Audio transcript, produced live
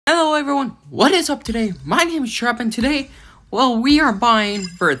everyone, what is up today? My name is Trap, and today, well, we are buying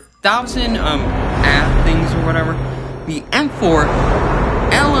for 1,000 ad things or whatever, the M4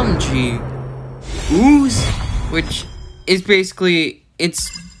 LMG Ooze, which is basically,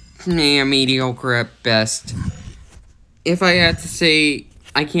 it's mediocre at best. If I had to say,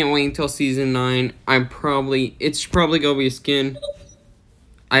 I can't wait until Season 9, it's probably gonna be a skin.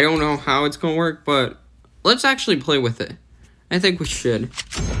 I don't know how it's gonna work, but let's actually play with it. I think we should.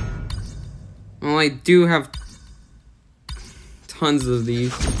 Well, I do have tons of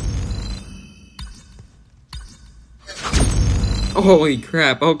these. Holy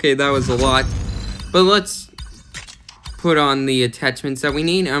crap, okay, that was a lot. But let's put on the attachments that we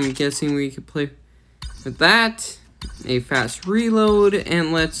need. I'm guessing we could play with that. A fast reload,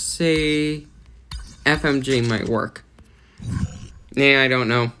 and let's say FMJ might work. Yeah, I don't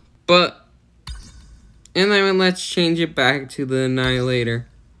know. But and then let's change it back to the Annihilator.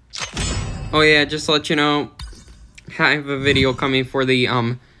 Oh yeah, just to let you know, I have a video coming for the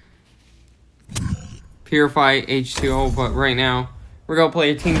Purify H2O, but right now, we're gonna play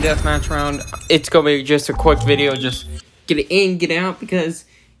a team deathmatch round. It's gonna be just a quick video, just get it in, get out, because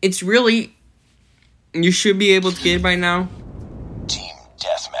it's really, you should be able to get it by now. Team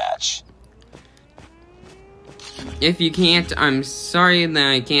deathmatch. If you can't, I'm sorry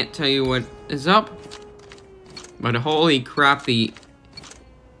that I can't tell you what is up. But holy crap, the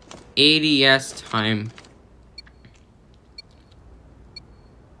ADS time.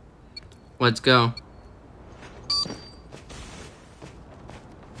 Let's go.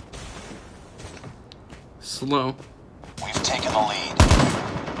 Slow. We've taken the lead.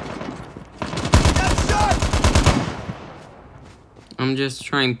 I'm just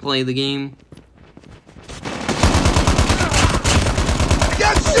trying to play the game.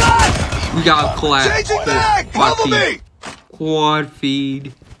 Get shot! We got collapsed. Changing mag! Cover me! Quad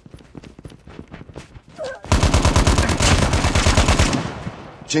feed.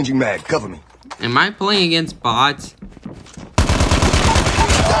 Changing mag, cover me. Am I playing against bots?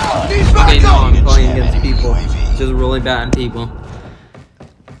 Okay, Okay, no, I'm playing against people. Just really bad people.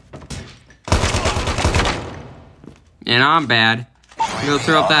 And I'm bad. Go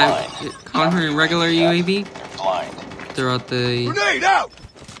throw up that Conquering regular UAV. Blind. Throw out the... Grenade out!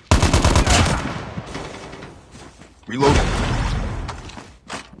 Reloading.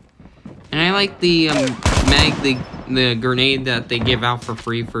 And I like the the grenade that they give out for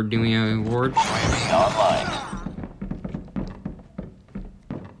free for doing a reward. UAV online.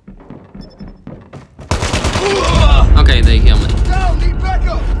 Okay, they kill me. Down, need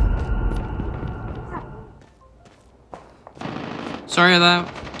backup! Sorry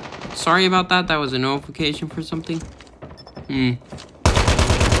about that. That was a notification for something.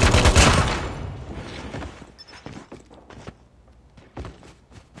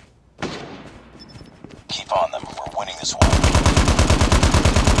 Keep on them. We're winning this one.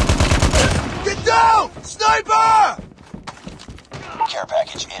 Get down! Sniper! Care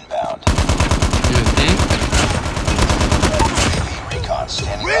package inbound. Okay. UAV recon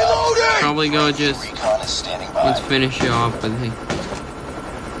standing by. Reloading! Probably go just... Recon is standing by. Let's finish it off with it.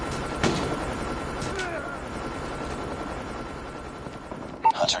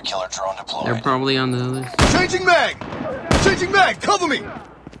 Hunter killer drone deployed. They're probably on the other side. Changing mag! Changing mag! Cover me!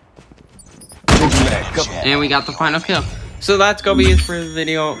 Changing mag, cover me. And we got the final kill. So that's gonna be it for the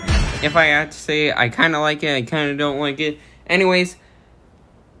video. If I had to say, I kind of like it, I kind of don't like it. Anyways,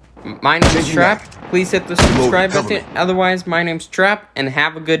 my name is Trap. Please hit the subscribe button. Otherwise, my name's Trap, and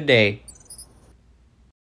have a good day.